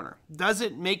the corner? Does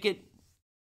it make it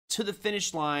to the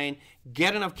finish line,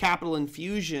 get enough capital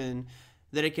infusion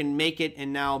that it can make it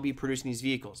and now be producing these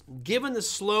vehicles? Given the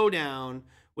slowdown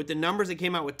with the numbers that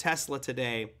came out with Tesla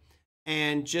today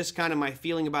and just kind of my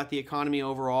feeling about the economy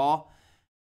overall,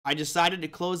 I decided to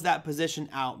close that position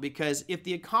out, because if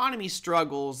the economy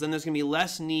struggles, then there's going to be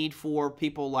less need for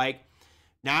people like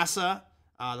NASA,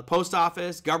 the post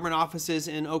office, government offices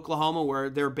in Oklahoma where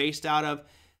they're based out of,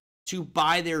 to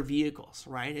buy their vehicles,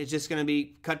 right? It's just going to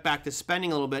be cut back to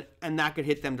spending a little bit, and that could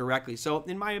hit them directly. So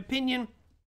in my opinion,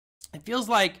 it feels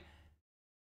like,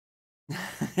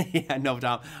 yeah, no,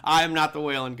 Tom, I'm not the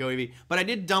whale in GoEV, but I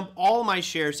did dump all my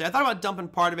shares. I thought about dumping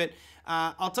part of it.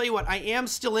 I'll tell you what, I am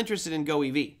still interested in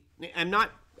GoEV. I'm not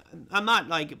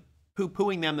like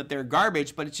poo-pooing them that they're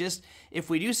garbage, but it's just, if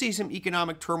we do see some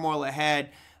economic turmoil ahead,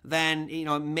 then, you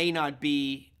know, it may not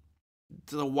be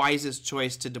the wisest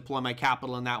choice to deploy my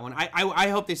capital in that one. I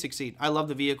hope they succeed. I love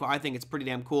the vehicle. I think it's pretty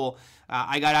damn cool.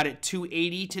 I got out at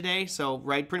 280 today, so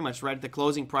pretty much right at the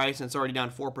closing price, and it's already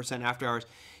down 4% after hours.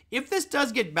 If this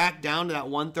does get back down to that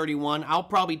 131, I'll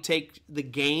probably take the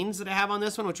gains that I have on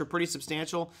this one, which are pretty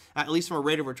substantial, at least from a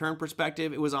rate of return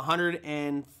perspective. It was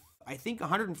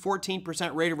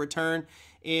 114% rate of return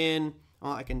in,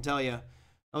 well, I can tell you,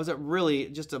 that was really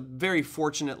just a very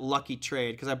fortunate, lucky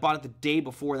trade, because I bought it the day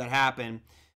before that happened.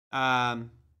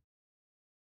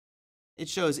 It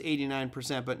shows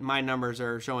 89%, but my numbers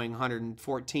are showing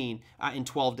 114 in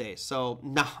 12 days. So,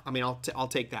 no, I mean, I'll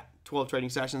take that. 12 trading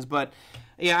sessions. But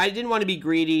yeah, I didn't want to be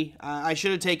greedy. I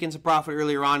should have taken some profit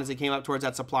earlier on as it came up towards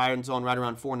that supply zone right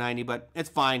around 490, but it's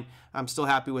fine. I'm still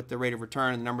happy with the rate of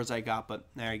return and the numbers I got, but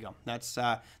there you go.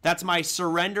 That's my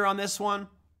surrender on this one.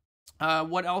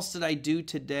 What else did I do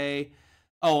today?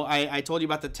 Oh, I told you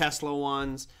about the Tesla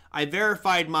ones. I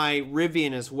verified my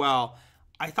Rivian as well.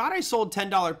 I thought I sold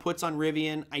 $10 puts on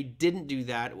Rivian. I didn't do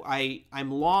that.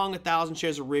 I'm long 1,000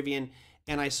 shares of Rivian,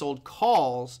 and I sold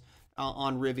calls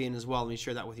on Rivian as well. Let me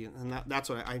share that with you. And that's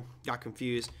what I got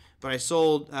confused. But I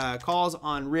sold calls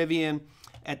on Rivian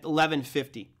at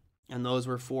 11.50, and those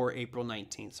were for April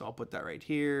 19th. So I'll put that right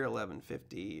here,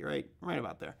 11.50, right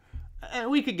about there. And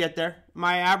we could get there.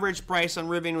 My average price on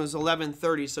Rivian was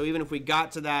 11.30. So even if we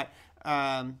got to that,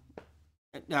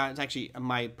 it's actually,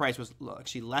 my price was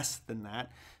actually less than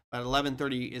that. But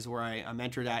 11.30 is where I'm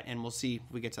entered at, and we'll see if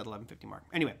we get to that 11.50 mark.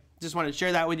 Anyway, just wanted to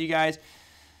share that with you guys.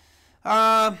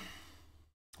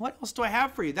 What else do I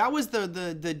have for you? That was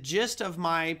the gist of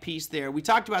my piece there. We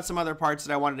talked about some other parts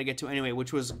that I wanted to get to anyway,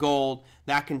 which was gold,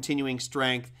 that continuing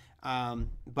strength.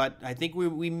 But I think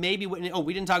we maybe wouldn't. Oh,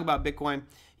 we didn't talk about Bitcoin.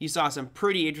 You saw some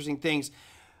pretty interesting things.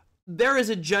 There is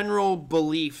a general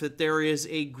belief that there is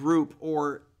a group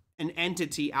or an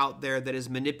entity out there that is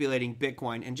manipulating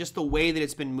Bitcoin, and just the way that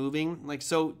it's been moving. Like,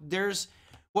 so there's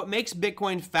what makes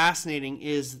Bitcoin fascinating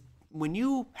is when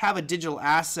you have a digital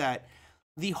asset,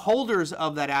 the holders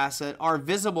of that asset are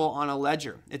visible on a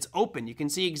ledger. It's open. You can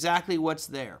see exactly what's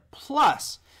there.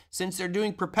 Plus, since they're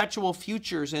doing perpetual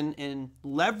futures and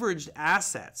leveraged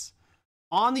assets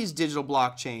on these digital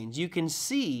blockchains, you can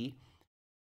see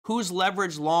who's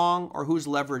leveraged long or who's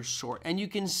leveraged short. And you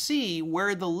can see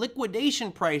where the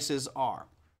liquidation prices are.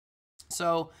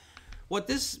 So what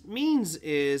this means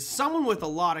is someone with a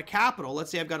lot of capital,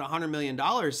 let's say I've got $100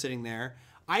 million sitting there,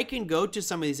 I can go to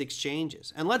some of these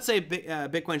exchanges. And let's say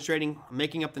Bitcoin's trading, I'm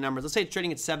making up the numbers, let's say it's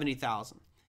trading at 70,000.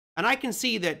 And I can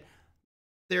see that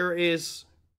there is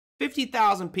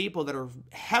 50,000 people that are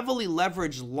heavily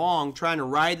leveraged long trying to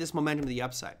ride this momentum to the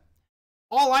upside.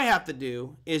 All I have to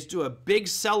do is do a big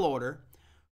sell order,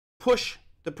 push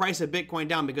the price of Bitcoin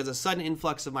down, because a sudden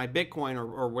influx of my Bitcoin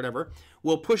or whatever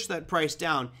will push that price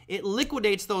down. It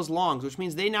liquidates those longs, which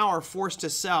means they now are forced to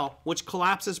sell, which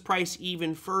collapses price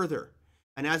even further.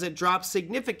 And as it drops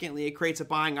significantly, it creates a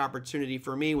buying opportunity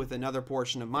for me with another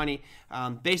portion of money,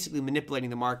 basically manipulating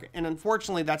the market. And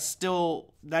unfortunately,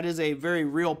 that is a very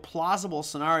real plausible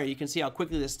scenario. You can see how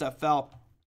quickly this stuff fell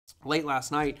late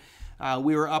last night.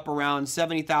 We were up around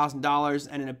 $70,000,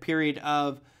 and in a period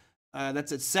of,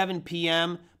 that's at 7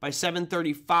 p.m., by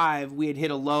 7:35, we had hit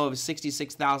a low of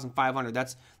 66,500.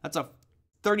 That's a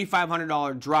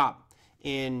 $3,500 drop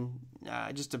in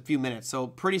just a few minutes. So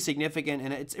pretty significant,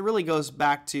 and it really goes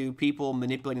back to people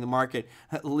manipulating the market.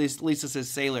 At least this is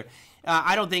Saylor.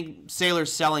 I don't think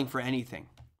Saylor's selling for anything.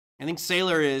 I think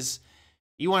Saylor is,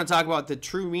 you want to talk about the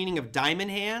true meaning of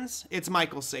diamond hands? It's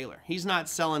Michael Saylor. He's not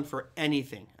selling for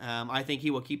anything. I think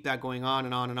he will keep that going on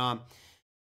and on and on.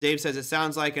 Dave says, it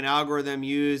sounds like an algorithm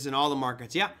used in all the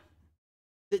markets. Yeah.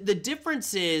 The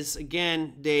difference is,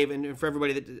 again, Dave, and for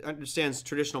everybody that understands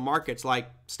traditional markets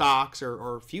like stocks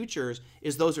or futures,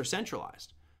 is those are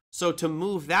centralized. So to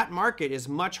move that market is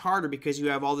much harder because you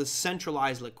have all this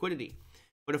centralized liquidity.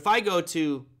 But if I go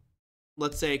to,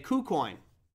 let's say, KuCoin,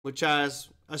 which has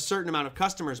a certain amount of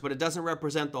customers, but it doesn't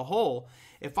represent the whole,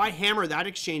 if I hammer that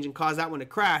exchange and cause that one to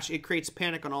crash, it creates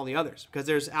panic on all the others because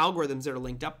there's algorithms that are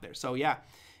linked up there. So yeah,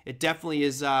 it definitely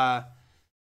is...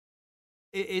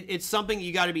 It's something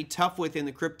you got to be tough with in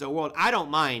the crypto world. I don't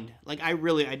mind. Like, I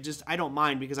don't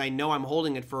mind because I know I'm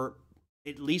holding it for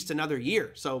at least another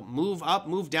year. So move up,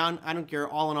 move down. I don't care.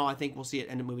 All in all, I think we'll see it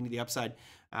end up moving to the upside.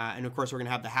 And of course, we're going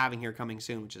to have the halving here coming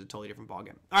soon, which is a totally different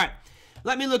ballgame. All right.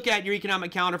 Let me look at your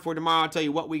economic calendar for tomorrow. I'll tell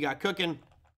you what we got cooking.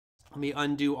 Let me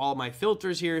undo all my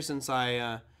filters here since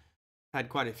I had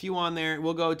quite a few on there.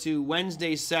 We'll go to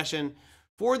Wednesday's session.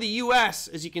 For the U.S.,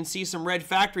 as you can see some red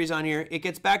factories on here, it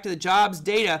gets back to the jobs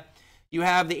data. You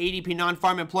have the ADP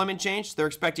non-farm employment change. They're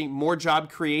expecting more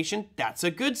job creation. That's a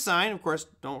good sign. Of course,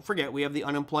 don't forget, we have the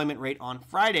unemployment rate on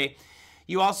Friday.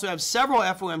 You also have several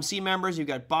FOMC members. You've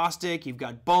got Bostic, you've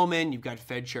got Bowman, you've got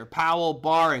Fed Chair Powell,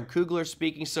 Barr, and Kugler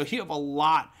speaking. So you have a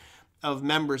lot of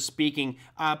members speaking.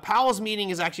 Powell's meeting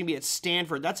is actually going to be at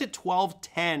Stanford. That's at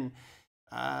 12:10.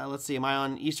 Let's see, am I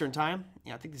on Eastern time?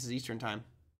 Yeah, I think this is Eastern time.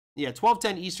 Yeah,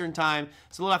 12:10 Eastern time.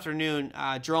 It's a little afternoon.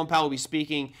 Jerome Powell will be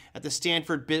speaking at the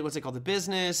Stanford, what's it called? The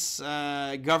Business,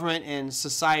 Government, and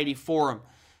Society Forum.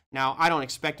 Now, I don't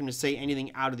expect him to say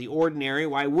anything out of the ordinary.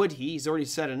 Why would he? He's already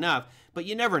said enough. but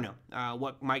you never know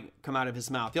what might come out of his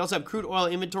mouth. You also have crude oil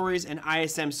inventories and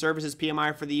ISM services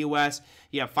PMI for the U.S.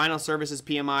 You have final services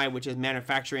PMI, which is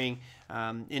manufacturing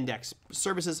index,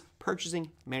 services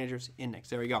purchasing managers index.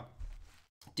 There we go.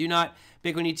 Do not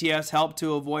Bitcoin ETFs help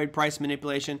to avoid price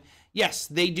manipulation? Yes,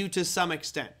 they do to some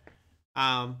extent.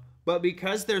 But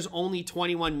because there's only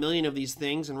 21 million of these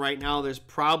things, and right now there's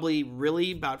probably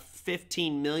really about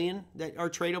 15 million that are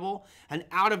tradable, and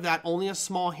out of that, only a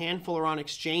small handful are on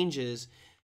exchanges,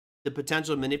 the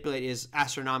potential to manipulate is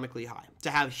astronomically high,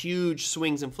 to have huge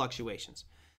swings and fluctuations.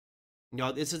 You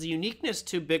know, this is a uniqueness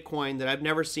to Bitcoin that I've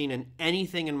never seen in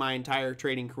anything in my entire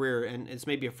trading career, and it's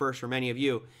maybe a first for many of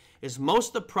you, is most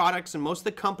of the products and most of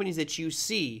the companies that you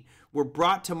see were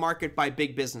brought to market by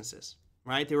big businesses,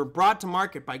 right? They were brought to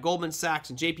market by Goldman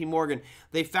Sachs and JP Morgan.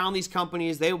 They found these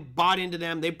companies, they bought into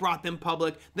them, they brought them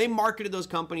public, they marketed those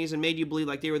companies and made you believe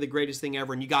like they were the greatest thing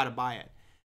ever and you got to buy it.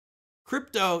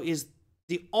 Crypto is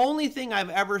the only thing I've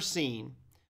ever seen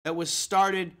that was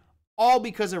started all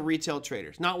because of retail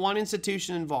traders, not one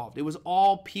institution involved. It was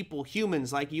all people,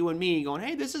 humans like you and me going,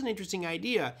 hey, this is an interesting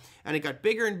idea. And it got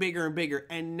bigger and bigger and bigger.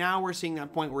 And now we're seeing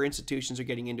that point where institutions are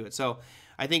getting into it. So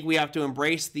I think we have to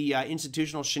embrace the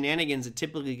institutional shenanigans that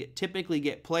typically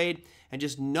get played and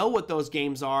just know what those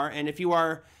games are. And if you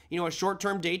are, a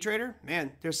short-term day trader,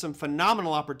 man, there's some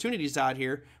phenomenal opportunities out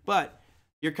here, but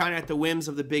you're kind of at the whims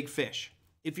of the big fish.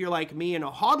 If you're like me and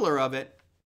a hodler of it,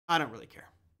 I don't really care.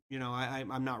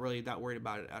 I'm not really that worried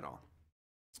about it at all.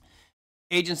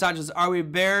 Agent Sancho says, are we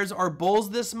bears or bulls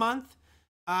this month?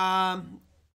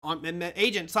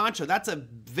 Agent Sancho, that's a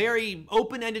very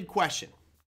open-ended question.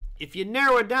 If you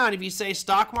narrow it down, if you say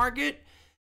stock market,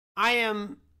 I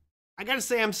got to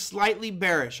say I'm slightly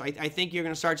bearish. I think you're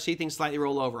going to start to see things slightly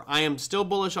roll over. I am still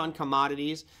bullish on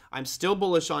commodities. I'm still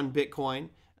bullish on Bitcoin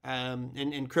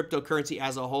and cryptocurrency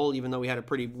as a whole, even though we had a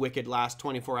pretty wicked last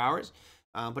 24 hours.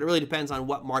 But it really depends on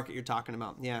what market you're talking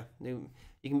about. Yeah, you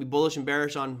can be bullish and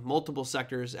bearish on multiple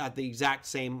sectors at the exact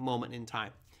same moment in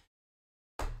time.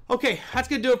 Okay, that's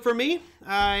going to do it for me.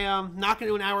 I'm not going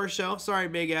to do an hour show. Sorry,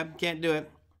 Big Eb, can't do it.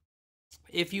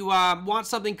 If you want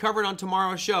something covered on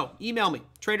tomorrow's show, email me,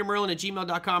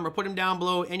 TraderMerlin@gmail.com, or put them down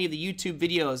below any of the YouTube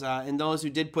videos. And those who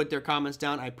did put their comments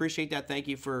down, I appreciate that. Thank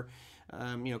you for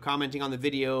commenting on the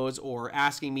videos or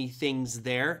asking me things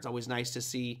there. It's always nice to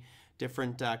see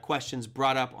different questions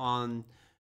brought up on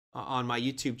my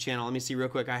YouTube channel. Let me see real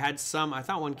quick. I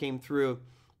thought one came through.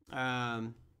 Yeah,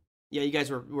 you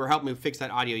guys were helping me fix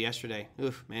that audio yesterday.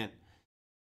 Oof, man.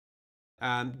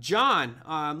 John,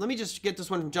 let me just get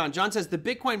this one from John. John says the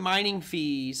Bitcoin mining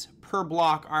fees per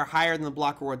block are higher than the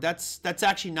block reward. That's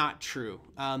actually not true.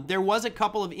 There was a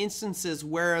couple of instances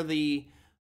where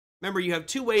remember, you have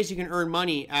two ways you can earn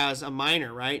money as a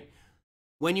miner, right?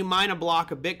 When you mine a block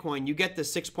of Bitcoin, you get the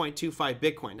 6.25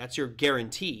 Bitcoin. That's your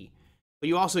guarantee. But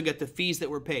you also get the fees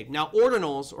that were paid. Now,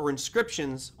 ordinals or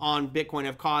inscriptions on Bitcoin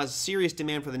have caused serious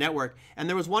demand for the network. And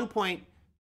there was one point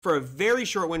for a very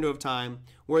short window of time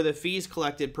where the fees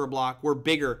collected per block were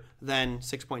bigger than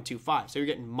 6.25. So you're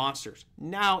getting monsters.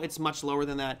 Now it's much lower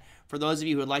than that. For those of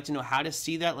you who would like to know how to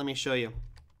see that, let me show you.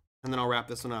 And then I'll wrap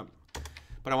this one up.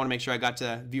 But I want to make sure I got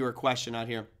to viewer question out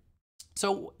here.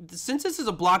 So since this is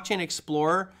a blockchain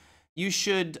explorer, you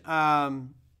should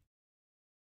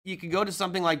you can go to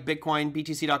something like Bitcoin,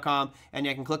 BTC.com, and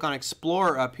you can click on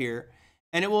Explorer up here,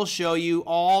 and it will show you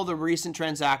all the recent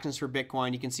transactions for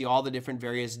Bitcoin. You can see all the different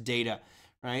various data,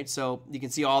 right? So you can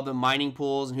see all the mining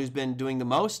pools and who's been doing the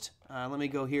most. Let me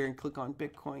go here and click on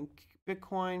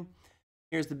Bitcoin.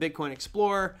 Here's the Bitcoin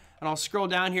Explorer, and I'll scroll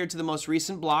down here to the most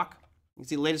recent block. You can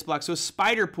see the latest block. So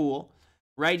Spider Pool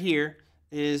right here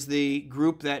is the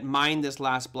group that mined this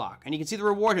last block. And you can see the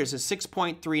reward here says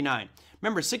 6.39.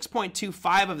 Remember,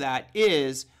 6.25 of that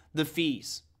is the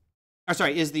fees. Or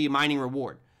sorry, is the mining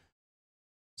reward.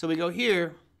 So we go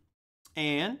here,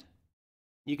 and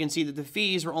you can see that the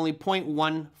fees were only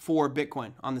 0.14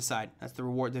 Bitcoin on the side. That's the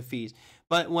reward, the fees.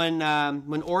 But when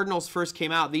ordinals first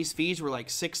came out, these fees were like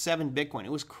 6-7 Bitcoin.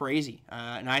 It was crazy.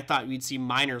 And I thought we'd see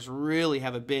miners really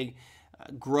have a big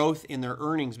growth in their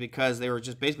earnings because they were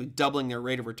just basically doubling their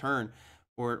rate of return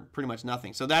for pretty much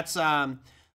nothing. So that's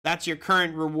your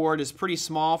current reward is pretty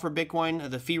small for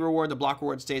Bitcoin. The fee reward, the block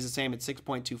reward stays the same at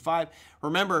 6.25.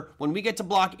 Remember, when we get to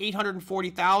block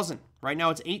 840,000, right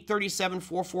now it's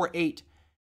 837,448.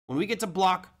 When we get to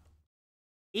block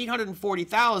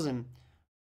 840,000,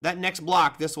 that next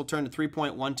block, this will turn to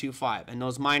 3.125, and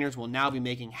those miners will now be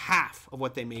making half of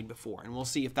what they made before. And we'll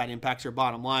see if that impacts your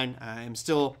bottom line. I'm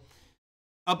still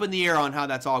up in the air on how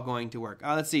that's all going to work.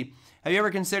 Let's see. Have you ever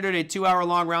considered a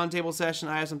 2-hour-long roundtable session?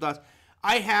 I have some thoughts.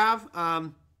 I have.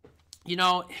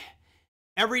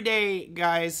 every day,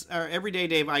 guys, or every day,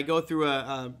 Dave, I go through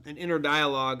an inner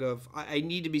dialogue of I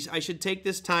should take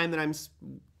this time that I'm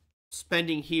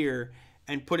spending here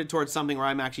and put it towards something where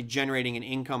I'm actually generating an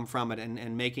income from it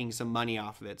and making some money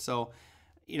off of it. So,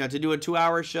 you know, to do a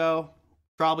 2-hour show,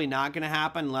 probably not going to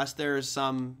happen unless there's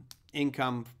some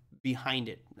income behind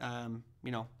it.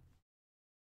 You know,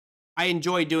 I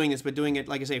enjoy doing this, but doing it,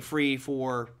 like I say, free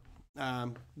for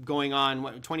going on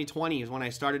 2020 is when I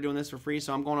started doing this for free.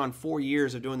 So I'm going on 4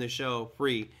 years of doing this show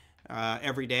free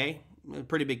every day. A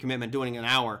pretty big commitment doing an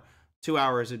hour. 2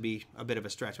 hours would be a bit of a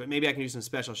stretch, but maybe I can do some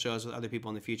special shows with other people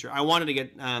in the future. I wanted to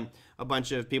get a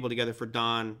bunch of people together for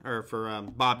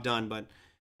Bob Dunn, but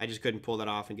I just couldn't pull that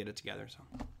off and get it together. So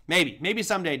maybe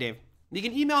someday, Dave. You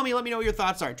can email me, let me know what your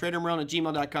thoughts are.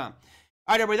 TraderMerlin@gmail.com.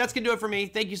 All right, everybody, that's going to do it for me.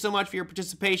 Thank you so much for your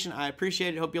participation. I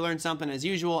appreciate it. Hope you learned something as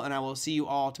usual, and I will see you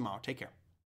all tomorrow. Take care.